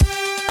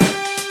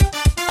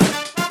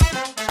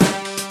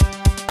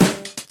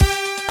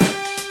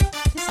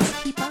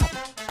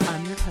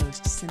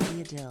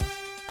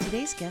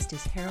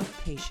guest is Harold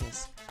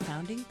Pacious,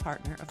 founding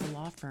partner of the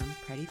law firm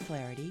Pretty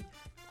Flaherty,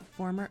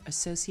 former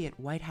Associate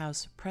White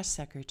House Press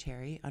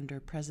Secretary under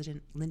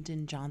President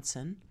Lyndon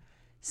Johnson,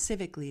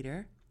 civic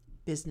leader,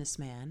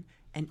 businessman,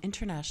 and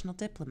international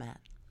diplomat.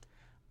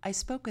 I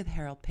spoke with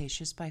Harold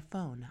Pacious by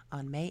phone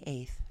on May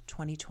 8th,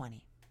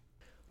 2020.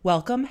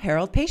 Welcome,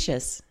 Harold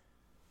Pacious.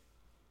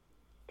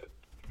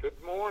 Good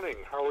morning.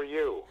 How are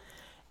you?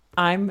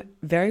 I'm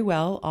very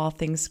well, all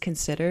things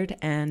considered,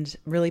 and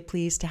really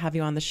pleased to have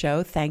you on the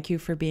show. Thank you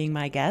for being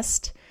my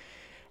guest.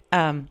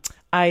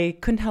 I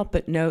couldn't help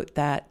but note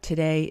that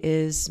today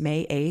is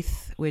May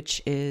 8th,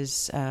 which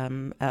is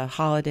a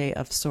holiday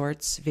of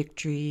sorts,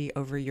 victory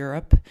over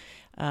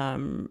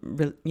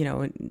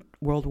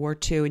World War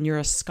II, and you're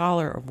a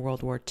scholar of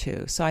World War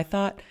II. So I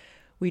thought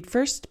we'd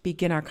first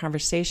begin our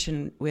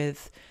conversation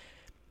with,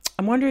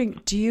 I'm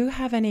wondering, do you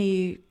have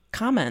any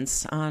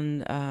comments on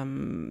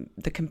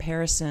the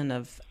comparison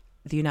of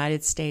the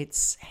United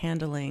States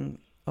handling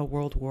a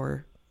world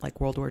war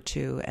like World War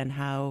II and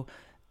how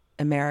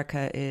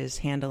America is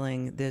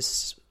handling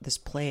this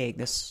plague,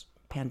 this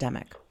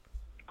pandemic?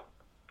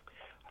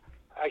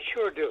 I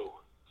sure do.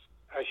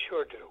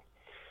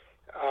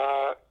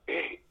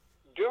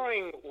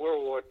 During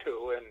World War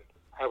II, and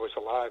I was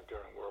alive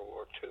during World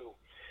War II,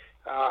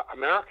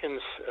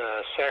 Americans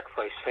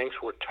sacrificed things.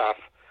 Were tough.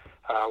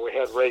 We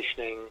had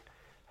rationing.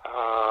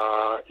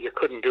 You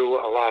couldn't do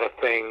a lot of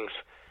things.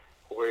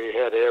 We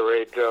had air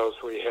raid drills.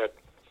 We had,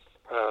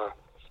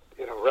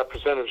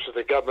 representatives of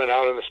the government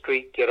out on the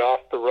street, get off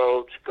the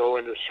roads, go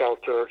into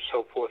shelter,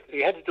 so forth.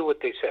 You had to do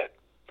what they said.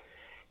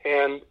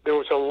 And there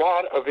was a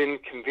lot of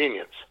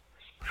inconvenience,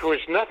 which was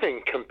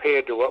nothing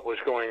compared to what was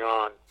going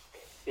on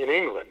in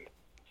England,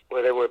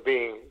 where they were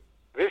being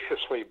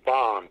viciously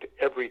bombed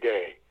every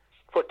day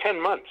for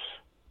 10 months.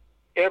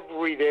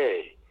 Every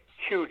day,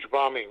 huge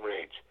bombing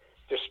raids,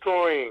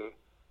 destroying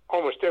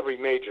almost every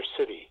major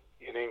city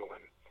in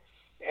England.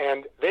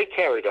 And they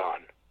carried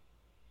on.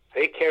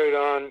 They carried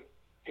on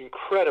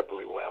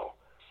incredibly well.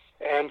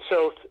 And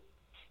so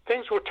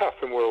things were tough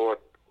in World War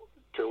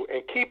II.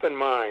 And keep in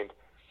mind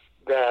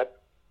that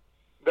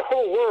the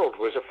whole world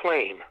was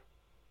aflame.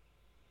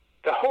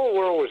 The whole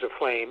world was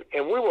aflame,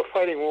 and we were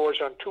fighting wars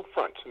on two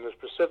fronts, in the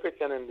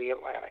Pacific and in the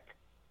Atlantic.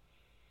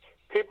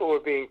 People were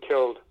being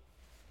killed,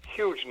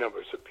 huge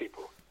numbers of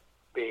people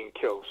being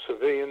killed,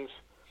 civilians,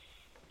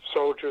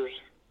 soldiers,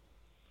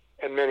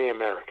 and many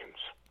Americans.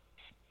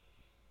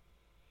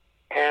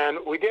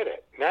 And we did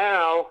it.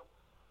 Now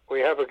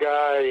we have a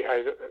guy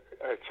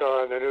I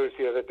saw on the news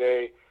the other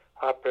day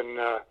up in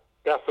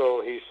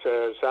Bethel. He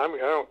says, I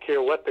don't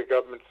care what the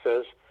government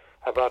says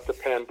about the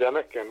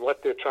pandemic and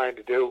what they're trying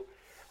to do.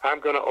 I'm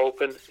going to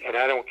open, and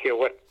I don't care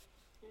what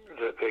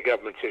the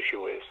government's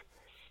issue is.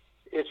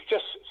 It's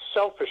just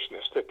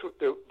selfishness.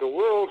 The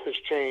world has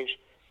changed.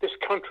 This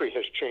country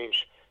has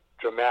changed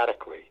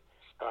dramatically.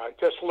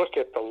 Just look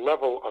at the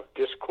level of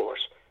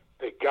discourse,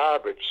 the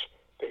garbage,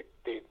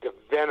 the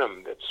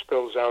venom that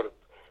spills out of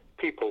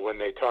people when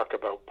they talk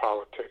about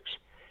politics.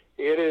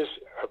 It is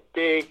a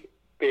big,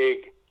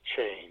 big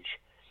change.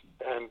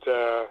 And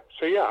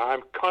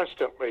I'm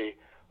constantly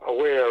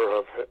aware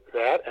of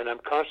that, and I'm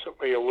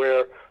constantly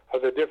aware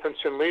of the difference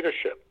in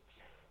leadership.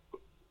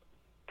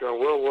 During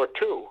World War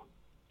II,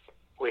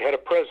 we had a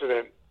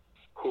president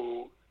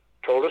who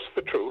told us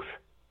the truth,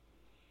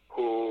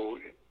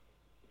 who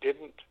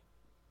didn't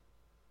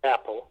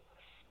Apple,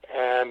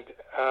 and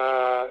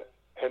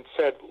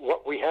said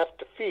what we have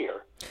to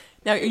fear.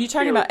 Now, are you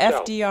talking about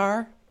itself.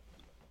 FDR?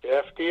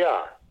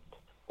 FDR.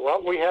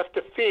 What we have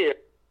to fear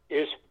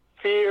is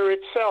fear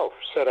itself,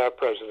 said our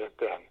president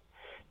then.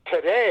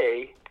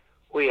 Today,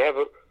 we have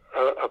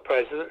a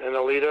president and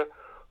a leader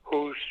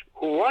who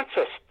wants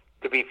us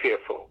to be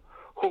fearful,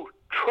 who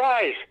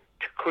tries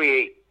to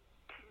create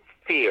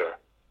fear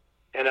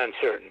and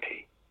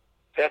uncertainty.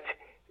 That's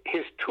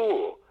his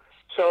tool.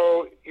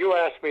 So you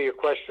asked me a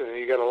question and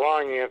you got a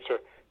long answer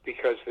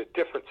because the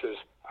differences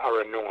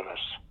are enormous.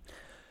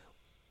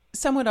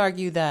 Some would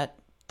argue that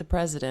the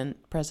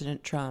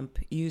President Trump,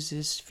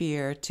 uses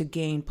fear to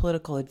gain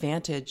political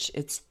advantage.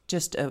 It's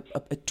just a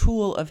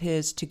tool of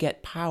his to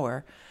get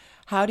power.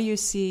 How do you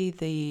see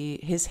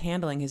his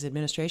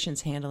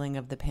administration's handling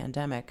of the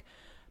pandemic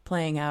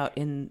playing out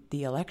in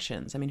the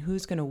elections? I mean,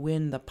 who's going to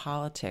win the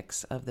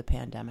politics of the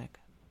pandemic?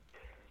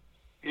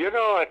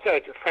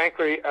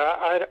 Frankly,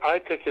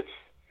 I think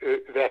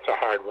that's a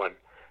hard one.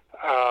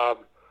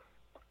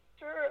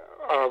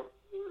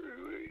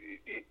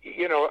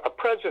 A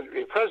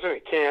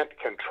president can't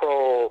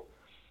control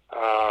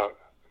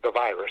the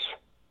virus.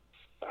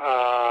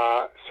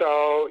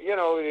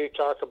 You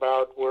talk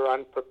about we're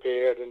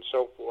unprepared and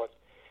so forth.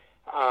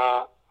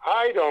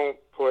 I don't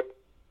put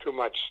too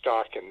much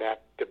stock in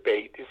that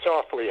debate. It's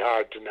awfully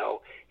hard to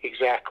know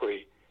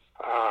exactly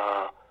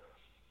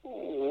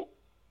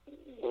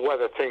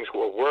whether things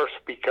were worse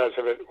because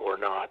of it or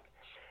not.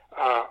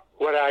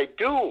 What I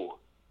do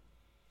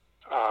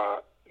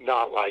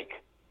not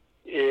like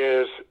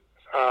is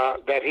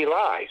that he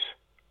lies,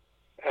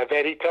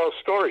 that he tells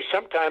stories,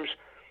 sometimes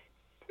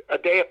a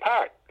day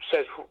apart.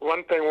 says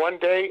one thing one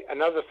day,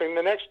 another thing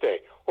the next day,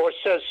 or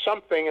says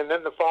something and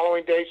then the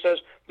following day says,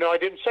 no, I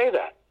didn't say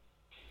that.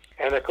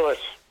 And of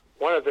course,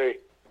 one of the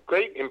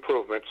great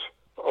improvements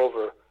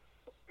over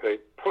the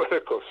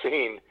political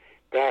scene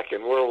back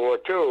in World War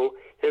II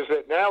is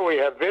that now we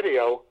have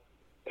video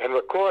and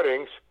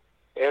recordings,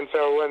 and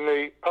so when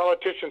the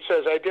politician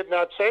says, I did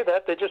not say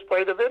that, they just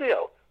play the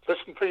video.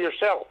 Listen for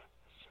yourself.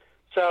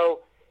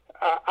 So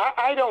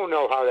I don't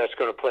know how that's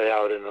going to play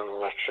out in an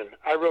election.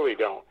 I really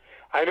don't.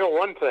 I know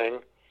one thing,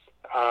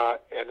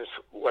 and it's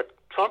what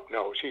Trump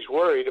knows. He's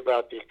worried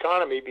about the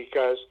economy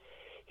because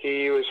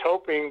he was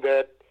hoping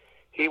that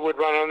he would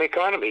run on the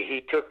economy.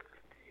 He took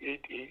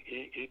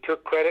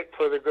credit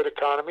for the good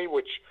economy,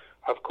 which,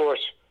 of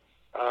course,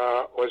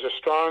 was a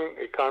strong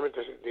economy,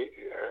 the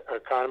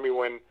economy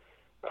when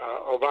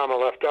Obama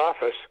left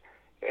office,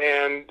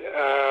 and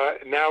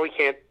now he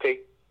can't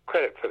take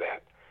credit for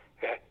that.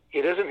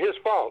 It isn't his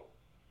fault.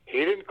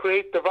 He didn't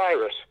create the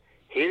virus.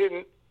 He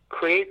didn't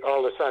create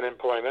all this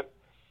unemployment,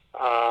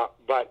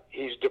 but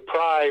he's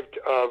deprived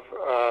of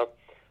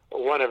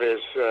one of his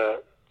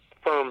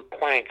firm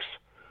planks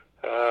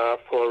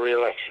for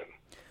re-election.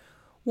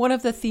 One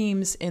of the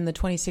themes in the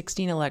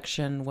 2016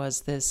 election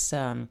was this,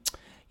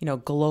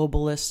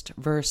 globalist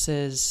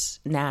versus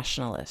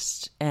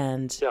nationalist.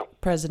 And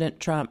President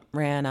Trump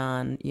ran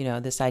on,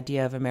 this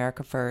idea of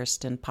America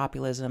first and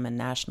populism and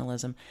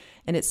nationalism.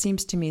 And it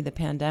seems to me the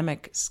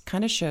pandemic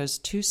kind of shows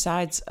two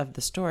sides of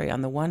the story.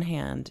 On the one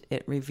hand,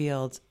 it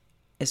revealed,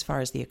 as far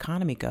as the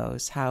economy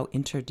goes, how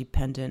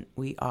interdependent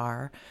we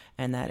are,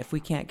 and that if we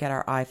can't get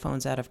our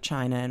iPhones out of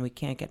China and we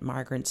can't get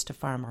migrants to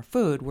farm our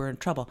food, we're in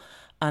trouble.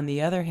 On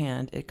the other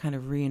hand, it kind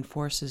of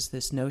reinforces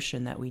this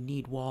notion that we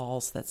need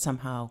walls, that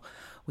somehow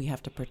we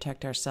have to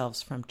protect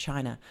ourselves from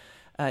China.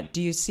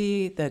 Do you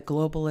see the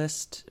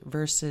globalist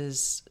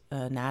versus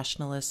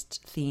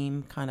nationalist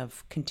theme kind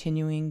of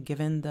continuing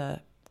given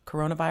the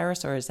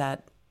coronavirus, or is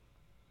that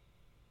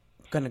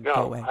going to go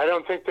away? No, I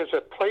don't think there's a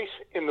place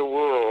in the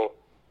world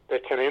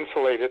that can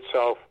insulate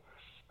itself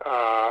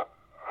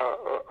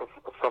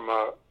from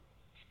a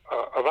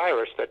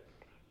virus that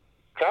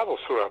travels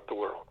throughout the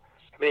world.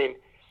 I mean,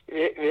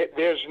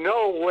 there's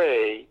no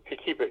way to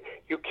keep it.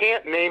 You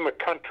can't name a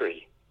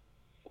country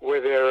where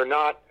there are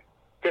not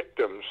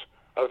victims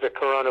of the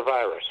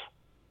coronavirus.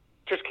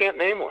 Just can't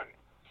name one.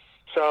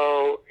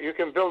 So you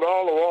can build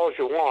all the walls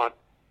you want.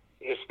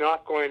 It's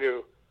not going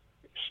to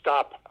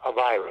stop a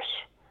virus.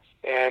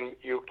 And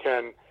you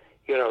can,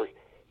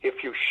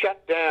 if you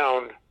shut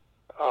down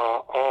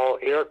all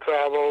air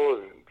travel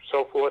and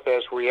so forth,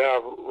 as we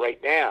have right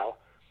now,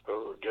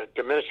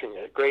 diminishing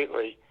it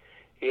greatly,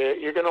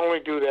 you can only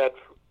do that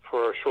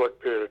for a short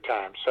period of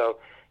time. So,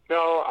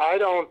 no, I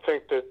don't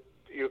think that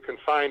you can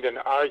find an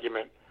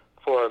argument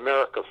for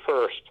America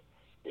first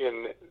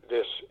in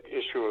this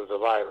issue of the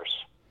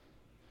virus.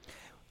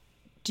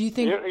 Do you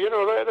think?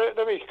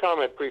 Let me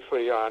comment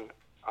briefly on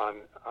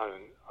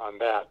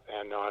that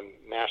and on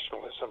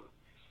nationalism.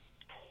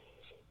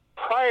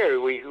 Prior,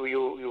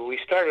 we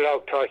started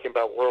out talking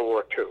about World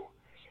War II,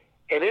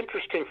 an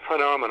interesting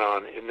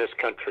phenomenon in this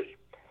country.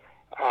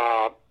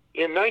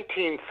 In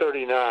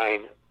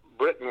 1939,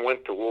 Britain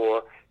went to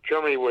war.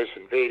 Germany was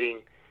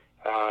invaded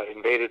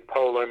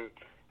Poland.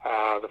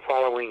 The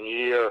following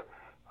year,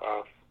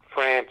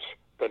 France,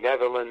 the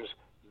Netherlands,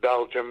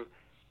 Belgium,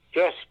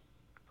 just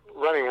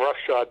running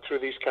roughshod through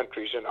these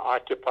countries and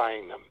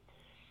occupying them.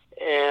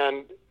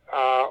 And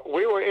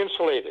we were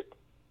insulated.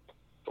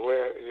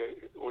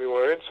 We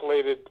were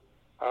insulated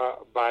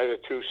by the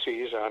two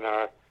seas on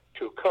our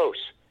two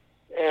coasts.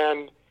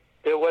 And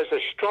there was a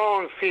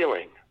strong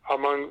feeling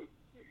among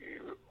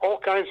all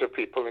kinds of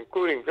people,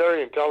 including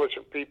very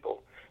intelligent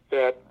people,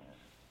 that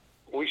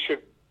we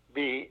should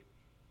be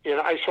in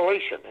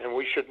isolation and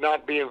we should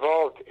not be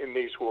involved in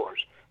these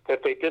wars,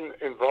 that they didn't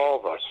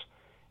involve us.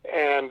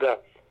 And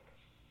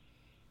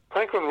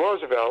Franklin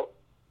Roosevelt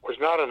was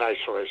not an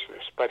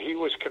isolationist, but he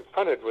was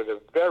confronted with a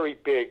very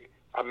big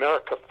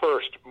America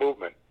First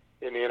movement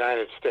in the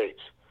United States.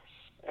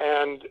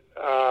 And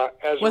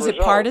as was a result, it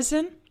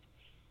partisan?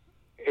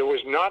 It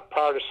was not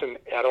partisan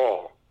at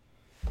all.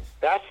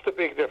 That's the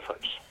big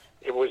difference.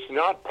 It was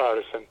not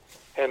partisan,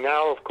 and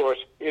now, of course,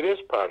 it is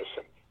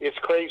partisan. It's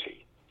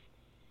crazy.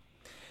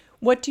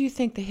 What do you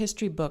think the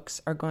history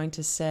books are going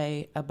to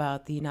say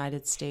about the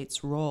United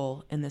States'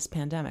 role in this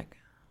pandemic?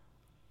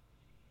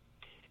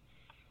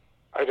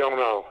 I don't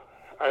know.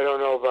 I don't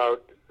know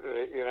about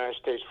the United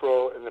States'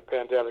 role in the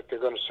pandemic. They're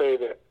going to say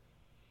that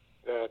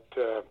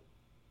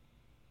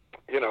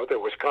there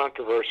was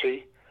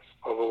controversy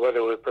over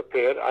whether we're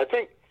prepared. I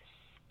think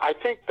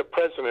the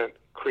president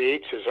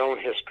creates his own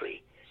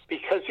history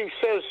because he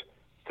says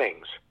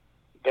things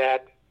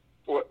that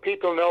what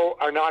people know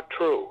are not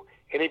true,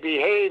 and he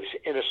behaves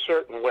in a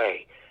certain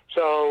way.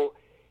 So,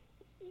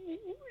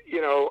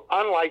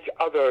 unlike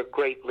other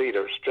great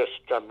leaders,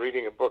 I'm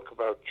reading a book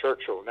about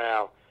Churchill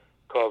now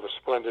called The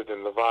Splendid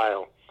and the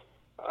Vile.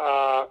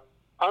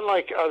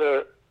 Unlike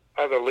other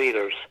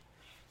leaders,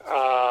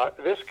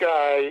 this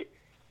guy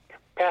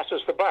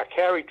passes the buck.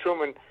 Harry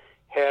Truman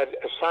had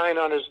a sign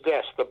on his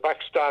desk, "The buck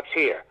stops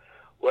here."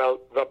 Well,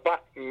 the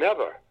buck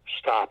never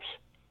stops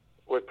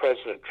with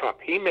President Trump.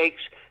 He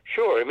makes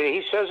sure, I mean,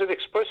 he says it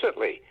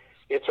explicitly.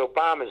 It's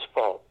Obama's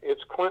fault.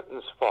 It's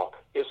Clinton's fault.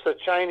 It's the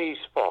Chinese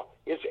fault.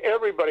 It's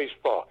everybody's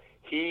fault.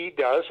 He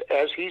does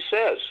as he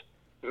says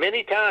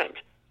many times,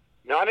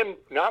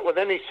 not with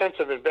any sense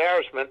of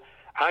embarrassment.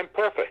 I'm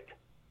perfect.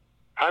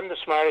 I'm the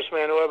smartest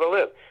man who ever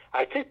lived.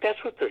 I think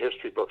that's what the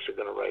history books are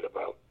going to write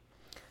about.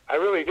 I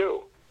really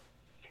do.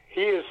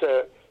 He is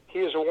a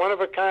one of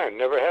a kind.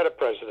 Never had a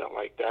president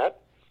like that,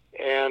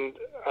 and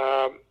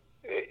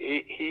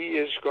he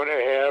is going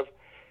to have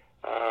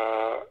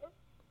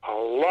a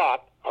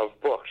lot of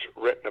books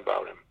written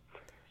about him.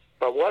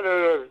 But what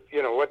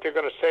they're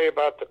going to say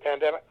about the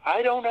pandemic,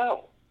 I don't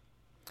know.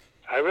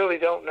 I really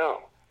don't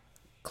know.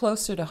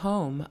 Closer to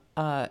home,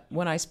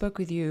 when I spoke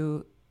with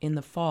you in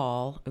the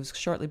fall, it was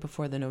shortly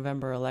before the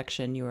November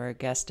election, you were a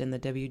guest in the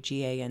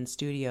WGAN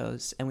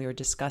studios, and we were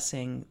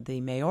discussing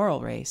the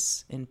mayoral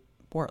race in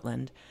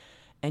Portland,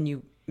 and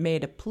you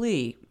made a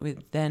plea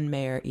with then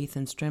Mayor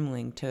Ethan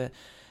Strimling to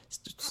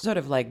sort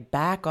of like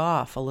back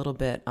off a little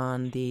bit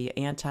on the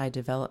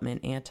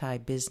anti-development,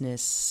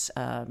 anti-business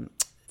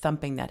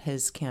thumping that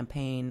his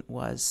campaign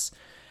was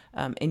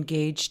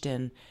engaged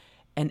in.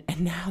 And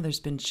now there's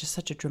been just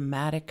such a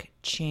dramatic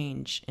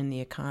change in the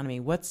economy.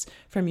 What's,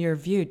 from your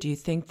view, do you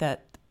think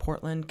that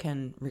Portland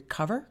can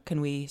recover?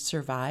 Can we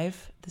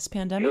survive this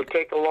pandemic? It'll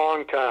take a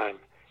long time.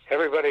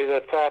 Everybody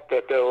that thought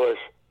that the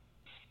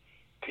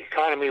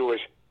economy was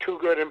too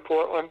good in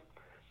Portland,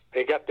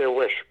 they got their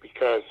wish,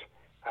 because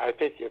I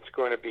think it's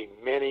going to be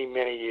many,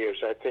 many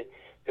years. I think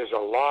there's a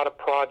lot of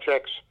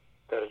projects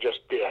that are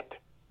just dead.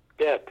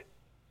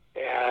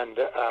 And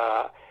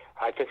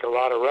I think a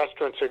lot of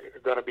restaurants are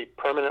going to be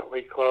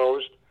permanently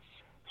closed.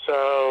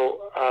 So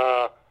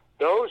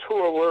those who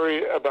are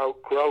worried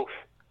about growth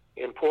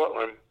in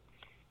Portland,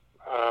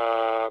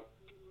 are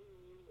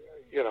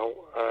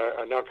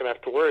not going to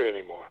have to worry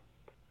anymore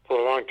for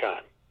a long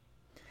time.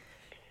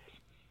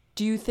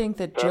 Do you think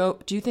that Joe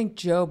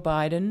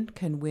Biden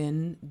can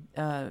win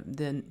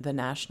the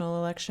national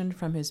election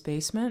from his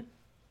basement?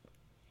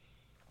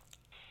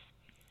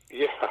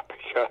 Yeah,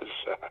 because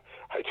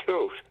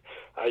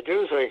I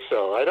do think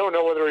so. I don't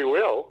know whether he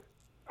will.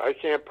 I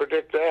can't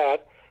predict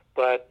that.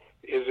 But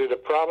is it a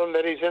problem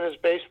that he's in his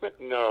basement?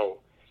 No,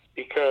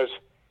 because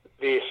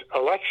this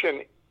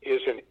election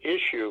is an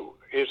issue,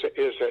 is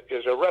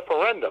a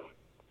referendum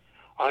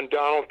on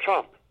Donald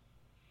Trump.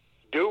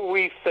 Do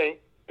we think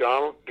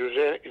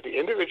do the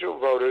individual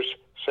voters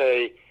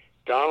say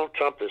Donald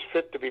Trump is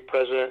fit to be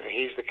president and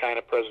he's the kind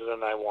of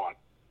president I want?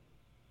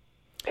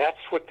 That's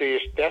what the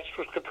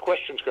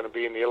question's going to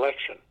be in the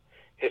election.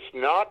 It's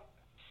not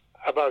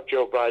about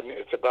Joe Biden.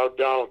 It's about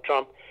Donald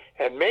Trump.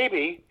 And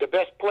maybe the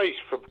best place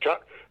for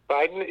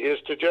Biden is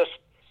to just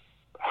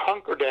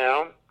hunker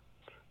down,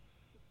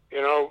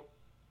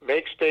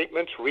 make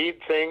statements, read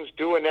things,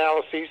 do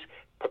analyses,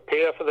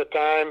 prepare for the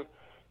time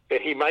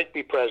that he might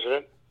be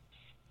president.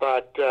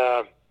 But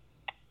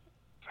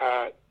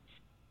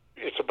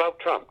it's about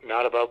Trump,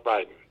 not about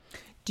Biden.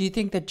 Do you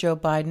think that Joe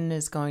Biden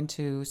is going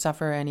to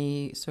suffer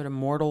any sort of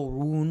mortal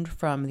wound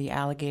from the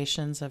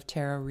allegations of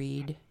Tara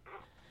Reade?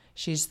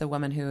 She's the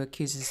woman who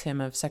accuses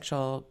him of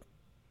sexual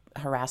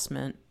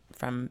harassment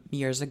from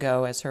years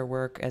ago as her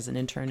work as an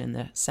intern in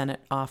the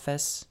Senate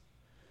office.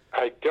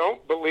 I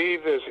don't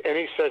believe there's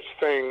any such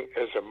thing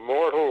as a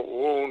mortal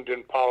wound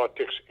in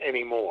politics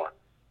anymore.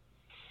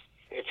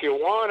 If you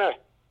want to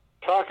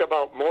talk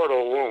about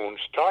mortal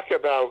wounds, talk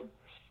about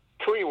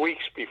 3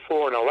 weeks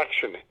before an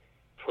election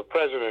for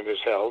president is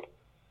held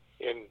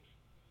in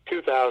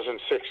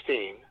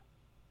 2016,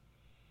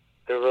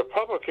 the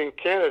Republican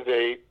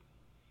candidate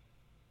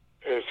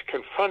is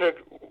confronted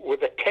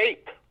with a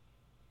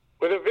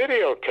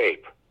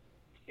videotape,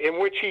 in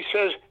which he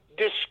says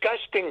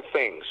disgusting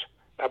things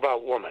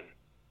about women.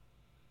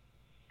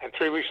 And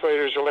 3 weeks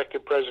later is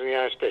elected president of the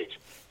United States.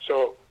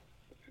 So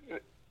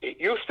it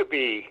used to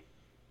be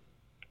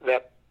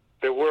that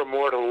there were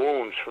mortal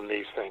wounds from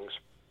these things.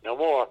 No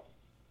more.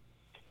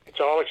 It's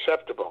all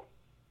acceptable.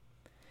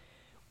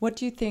 What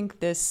do you think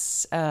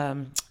this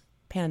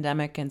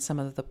pandemic and some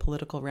of the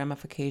political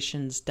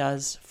ramifications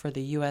does for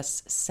the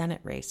U.S.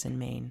 Senate race in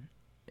Maine?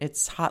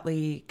 It's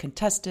hotly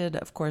contested.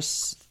 Of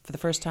course, for the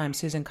first time,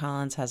 Susan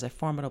Collins has a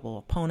formidable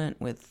opponent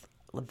with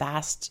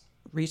vast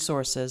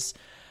resources.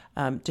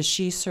 Does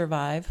she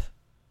survive?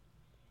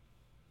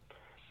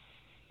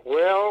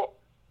 Well,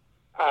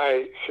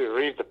 I should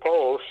read the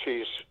polls.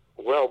 She's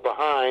well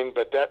behind,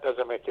 but that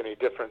doesn't make any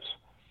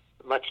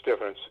much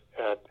difference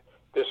at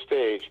this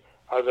stage,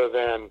 other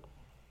than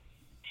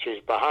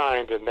she's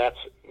behind, and that's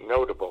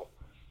notable.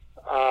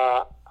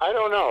 I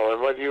don't know.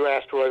 And whether you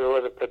asked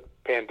whether the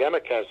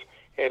pandemic has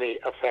any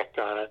effect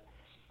on it,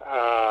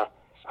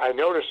 I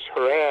notice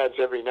her ads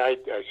every night.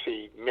 I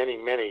see many,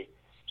 many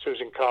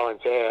Susan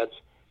Collins ads,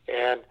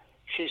 and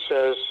she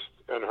says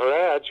in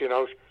her ads,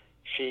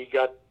 she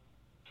got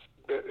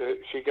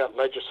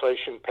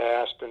legislation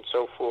passed and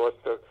so forth.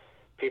 The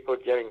people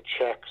getting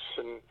checks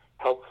and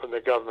help from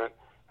the government.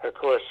 Of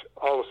course,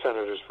 all the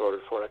senators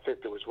voted for it. I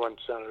think there was one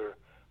senator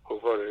who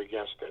voted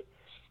against it.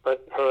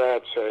 But her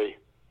ads say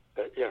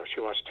that,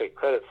 she wants to take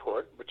credit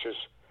for it, which is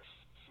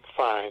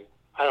fine.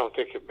 I don't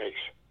think it makes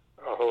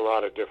a whole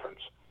lot of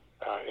difference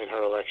in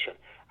her election.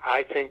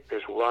 I think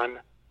there's one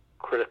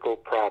critical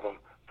problem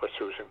for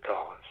Susan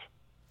Collins.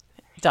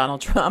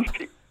 Donald Trump.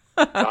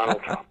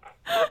 Donald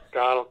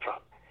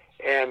Trump.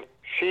 And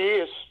she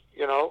is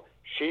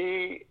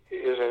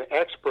an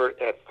expert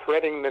at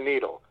threading the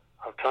needle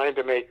of trying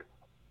to make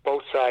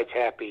both sides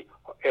happy,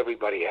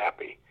 everybody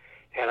happy.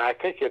 And I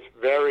think it's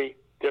very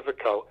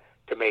difficult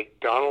to make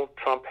Donald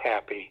Trump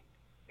happy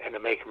and to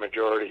make a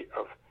majority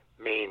of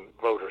Maine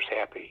voters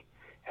happy.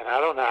 And I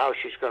don't know how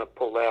she's going to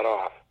pull that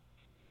off.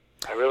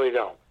 I really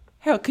don't.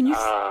 Harold,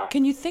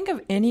 can you think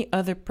of any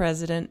other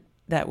president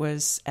that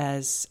was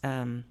as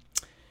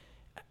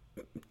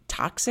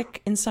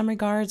toxic in some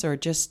regards, or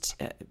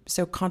just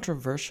so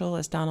controversial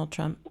as Donald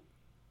Trump?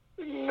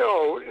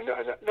 No,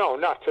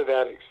 not to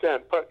that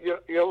extent. But you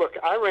look,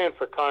 I ran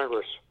for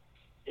Congress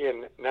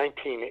in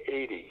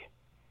 1980,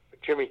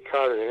 Jimmy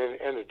Carter,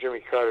 and ended Jimmy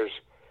Carter's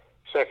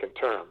second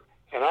term,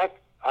 and I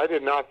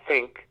did not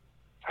think.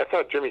 I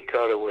thought Jimmy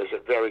Carter was a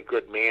very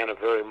good man, a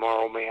very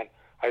moral man.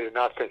 I did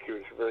not think he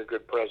was a very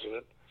good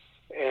president,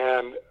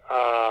 and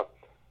I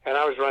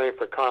was running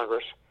for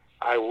Congress.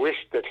 I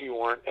wished that he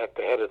weren't at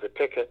the head of the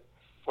ticket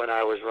when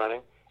I was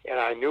running, and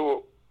I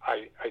knew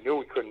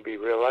he couldn't be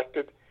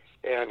reelected,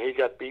 and he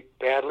got beat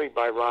badly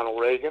by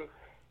Ronald Reagan,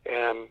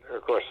 and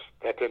of course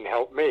that didn't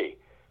help me.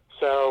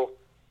 So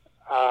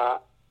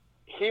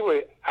he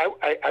was.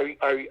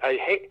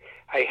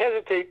 I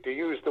hesitate to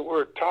use the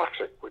word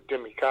toxic with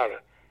Jimmy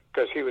Carter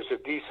because he was a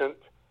decent,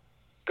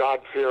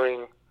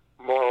 God-fearing,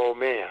 moral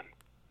man,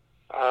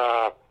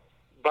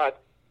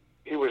 but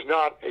he was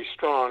not a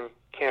strong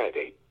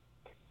candidate,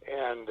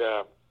 and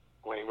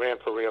when he ran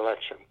for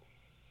re-election.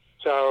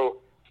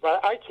 So, but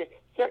I can't.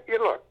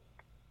 Look,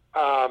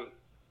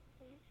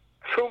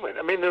 Truman.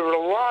 I mean, there were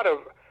a lot of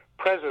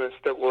presidents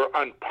that were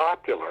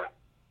unpopular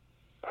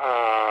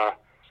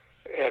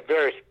at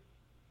various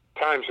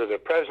times of their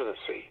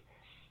presidency,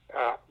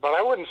 but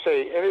I wouldn't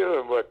say any of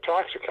them were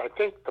toxic. I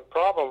think the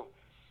problem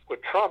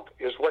with Trump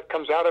is what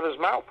comes out of his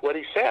mouth, what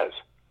he says,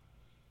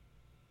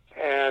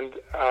 and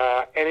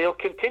he'll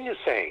continue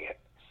saying it.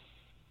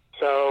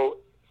 So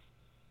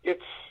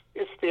it's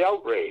the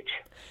outrage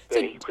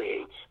that he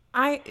creates.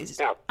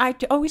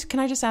 Can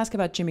I just ask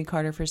about Jimmy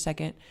Carter for a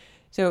second?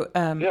 So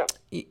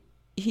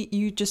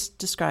you just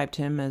described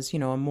him as,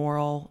 a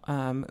moral,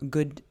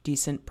 good,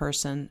 decent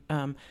person.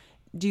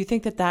 Do you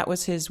think that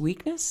was his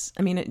weakness?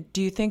 I mean,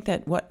 do you think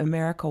that what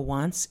America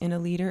wants in a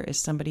leader is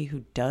somebody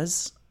who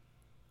does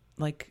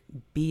like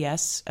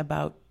BS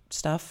about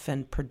stuff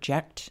and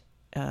project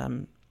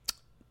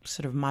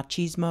sort of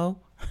machismo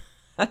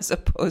as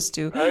opposed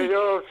to? I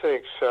don't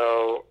think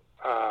so.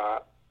 I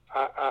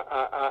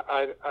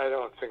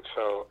don't think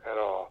so at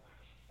all.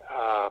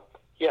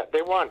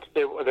 They want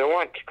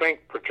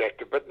strength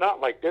projected, but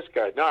not like this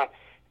guy. Not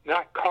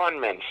con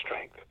men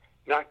strength,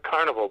 not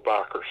carnival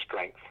barker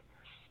strength,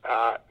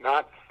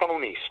 not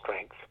phony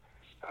strength,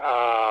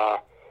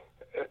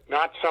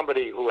 not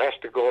somebody who has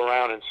to go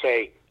around and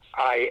say,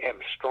 "I am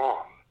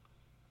strong,"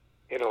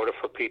 in order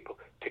for people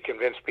to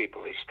convince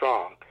people he's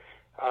strong.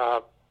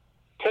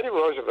 Teddy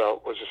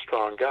Roosevelt was a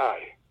strong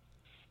guy,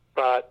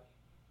 but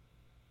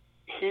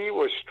he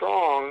was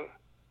strong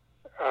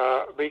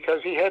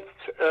because he had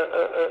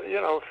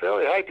a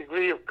fairly high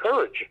degree of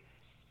courage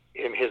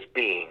in his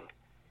being.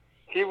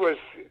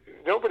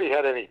 Nobody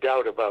had any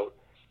doubt about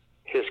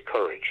his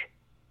courage,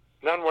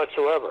 none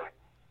whatsoever.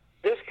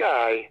 This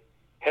guy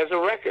has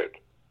a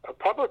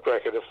public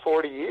record of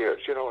 40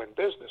 years, in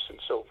business and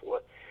so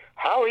forth.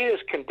 How he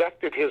has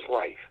conducted his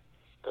life,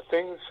 the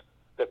things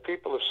that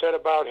people have said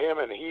about him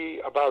and he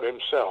about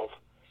himself,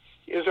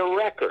 is a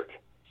record.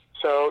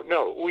 So,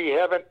 no, we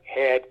haven't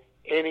had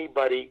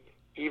anybody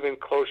even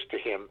close to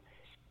him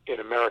in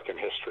American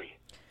history.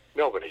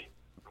 Nobody.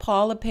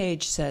 Paul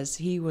LePage says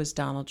he was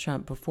Donald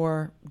Trump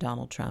before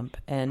Donald Trump,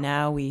 and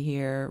now we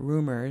hear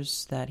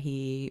rumors that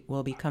he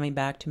will be coming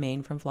back to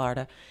Maine from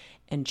Florida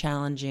and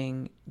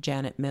challenging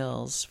Janet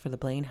Mills for the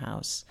Blaine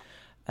House.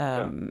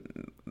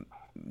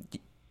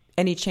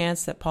 Any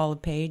chance that Paul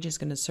LePage is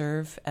going to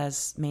serve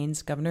as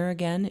Maine's governor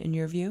again, in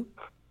your view?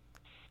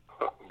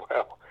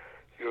 Well,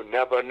 you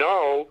never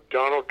know.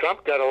 Donald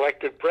Trump got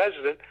elected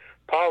president.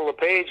 Paul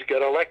LePage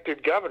got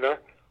elected governor.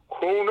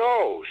 Who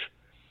knows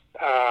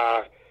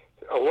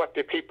what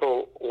the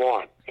people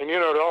want? And,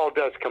 it all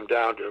does come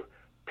down to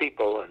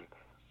people and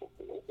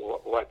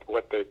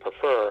what they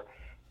prefer.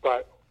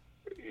 But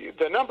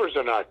the numbers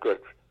are not good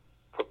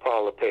for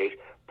Paul LePage.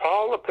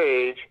 Paul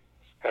LePage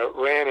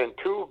ran in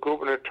 2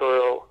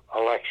 gubernatorial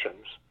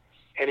elections,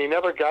 and he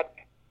never got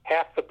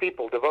half the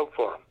people to vote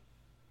for him.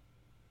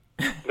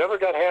 Never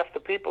got half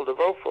the people to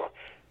vote for him.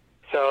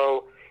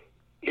 So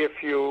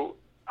if you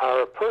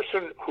are a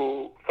person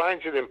who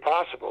finds it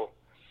impossible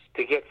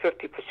to get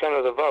 50%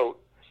 of the vote,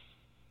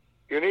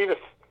 you need a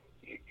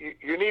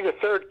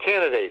third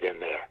candidate in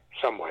there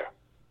somewhere.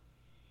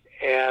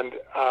 And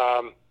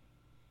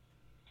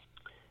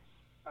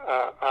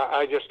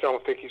I just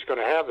don't think he's going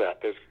to have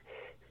that. There's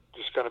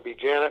just going to be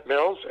Janet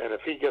Mills, and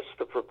if he gets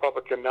the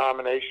Republican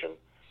nomination,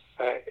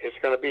 it's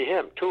going to be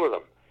him, two of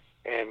them.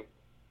 And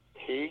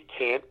he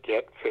can't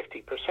get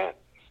 50%.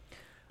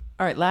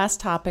 All right, last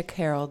topic,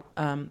 Harold,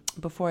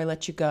 before I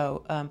let you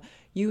go.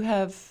 You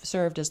have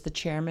served as the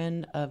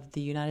chairman of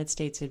the United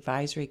States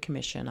Advisory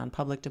Commission on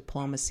Public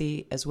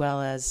Diplomacy, as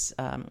well as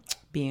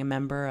being a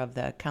member of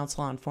the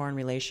Council on Foreign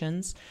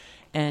Relations.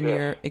 And Yes.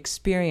 your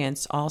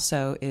experience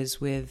also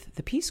is with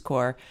the Peace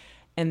Corps.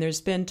 And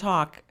there's been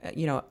talk,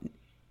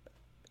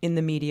 in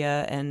the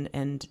media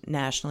and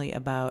nationally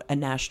about a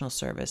national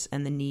service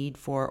and the need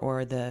for,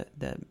 or the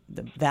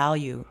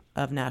value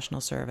of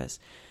national service.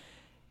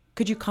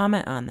 Could you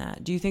comment on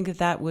that? Do you think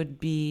that would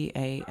be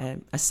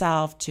a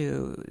salve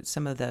to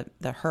some of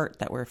the hurt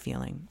that we're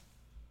feeling?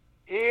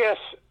 Yes,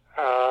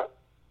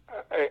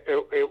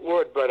 it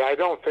would, but I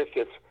don't think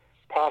it's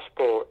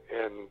possible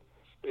in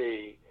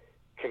the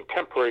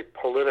contemporary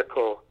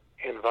political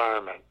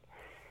environment.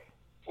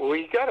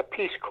 We got a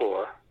Peace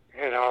Corps,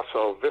 and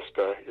also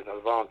VISTA,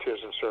 the Volunteers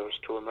in Service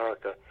to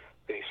America,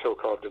 the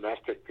so-called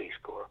domestic Peace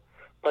Corps.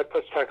 But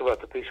let's talk about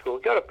the Peace Corps.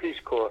 We got a Peace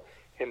Corps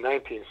in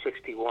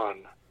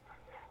 1961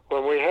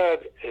 when we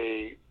had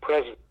a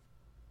President,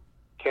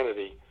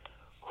 Kennedy,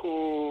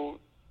 whose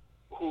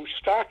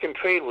stock in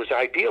trade was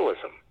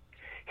idealism.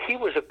 He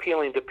was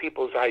appealing to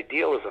people's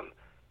idealism,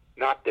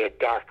 not their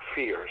dark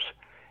fears.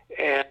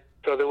 And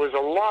so there was a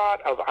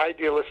lot of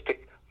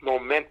idealistic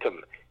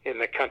momentum in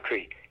the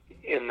country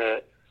in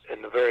the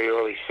very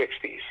early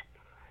 60s.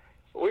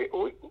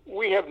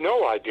 We have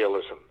no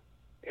idealism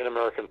in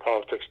American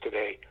politics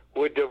today.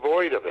 We're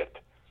devoid of it.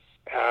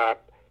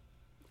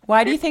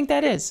 Why do you think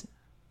that is?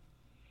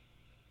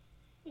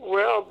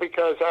 Well,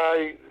 because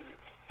I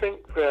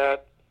think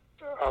that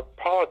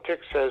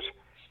politics has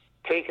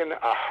taken a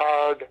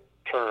hard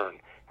turn.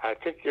 I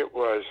think it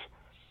was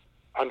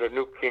under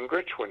Newt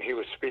Gingrich when he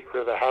was Speaker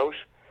of the House.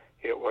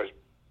 It was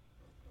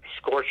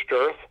scorched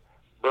earth,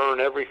 burn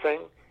everything,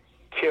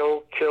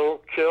 kill,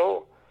 kill,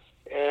 kill.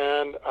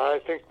 And I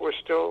think we're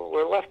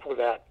left with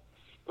that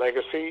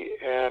legacy.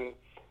 And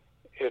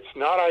it's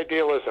not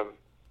idealism.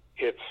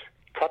 It's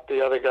cut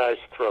the other guy's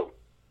throat.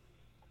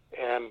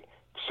 And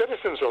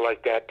citizens are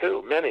like that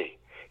too, many.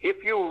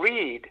 If you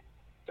read,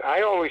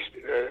 I always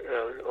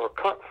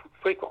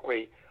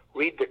frequently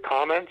read the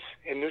comments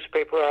in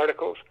newspaper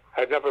articles.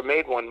 I've never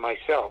made one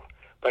myself,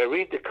 but I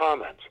read the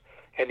comments.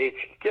 And if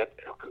you get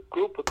a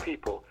group of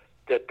people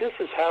that this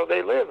is how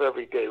they live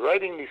every day,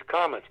 writing these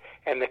comments,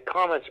 and the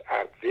comments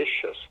are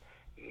vicious,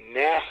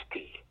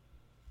 nasty,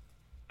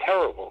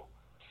 terrible.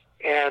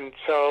 And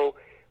so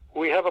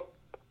we have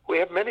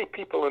many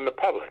people in the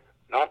public,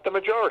 not the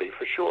majority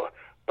for sure,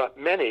 but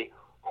many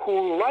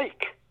who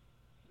like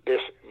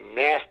this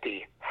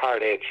nasty,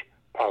 hard-edge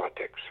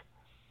politics.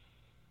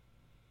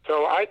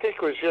 So I think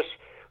it was just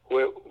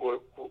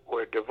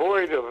we're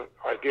devoid of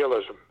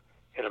idealism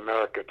in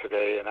America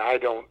today, and I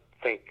don't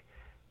think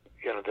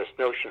this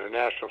notion of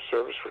national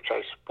service, which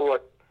I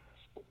support,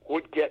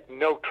 would get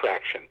no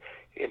traction.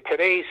 In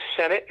today's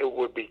Senate, it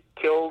would be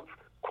killed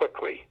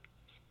quickly.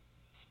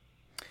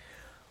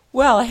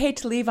 Well, I hate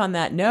to leave on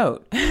that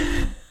note.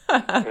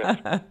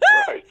 Yeah,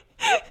 right.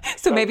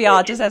 So maybe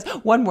I'll just ask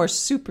one more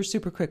super,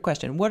 super quick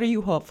question. What are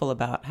you hopeful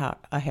about,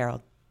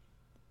 Harold?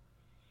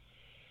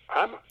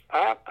 I'm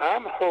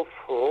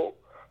hopeful.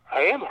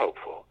 I am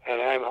hopeful,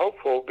 and I'm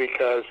hopeful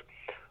because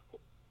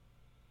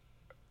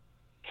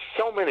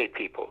so many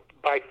people,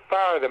 by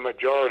far the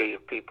majority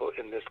of people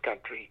in this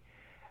country,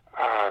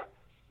 are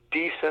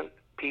decent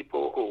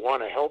people who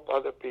want to help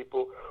other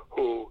people,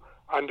 who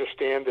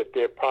understand that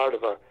they're part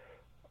of a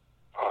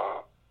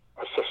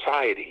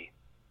society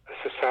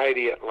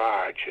at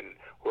large, and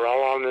we're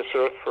all on this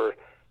earth for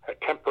a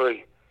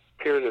temporary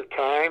period of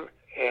time,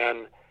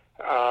 and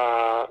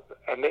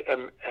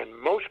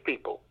most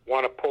people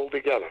want to pull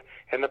together,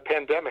 and the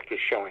pandemic is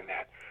showing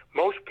that.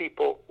 Most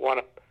people want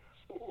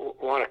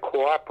to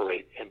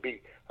cooperate and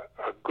be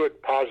a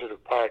good,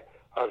 positive part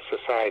of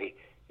society,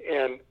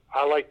 and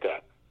I like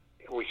that.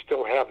 We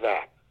still have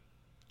that.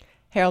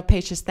 Harold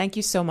Pacious, thank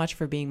you so much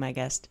for being my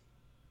guest.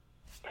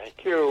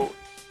 Thank you.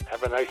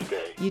 Have a nice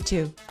day. You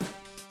too.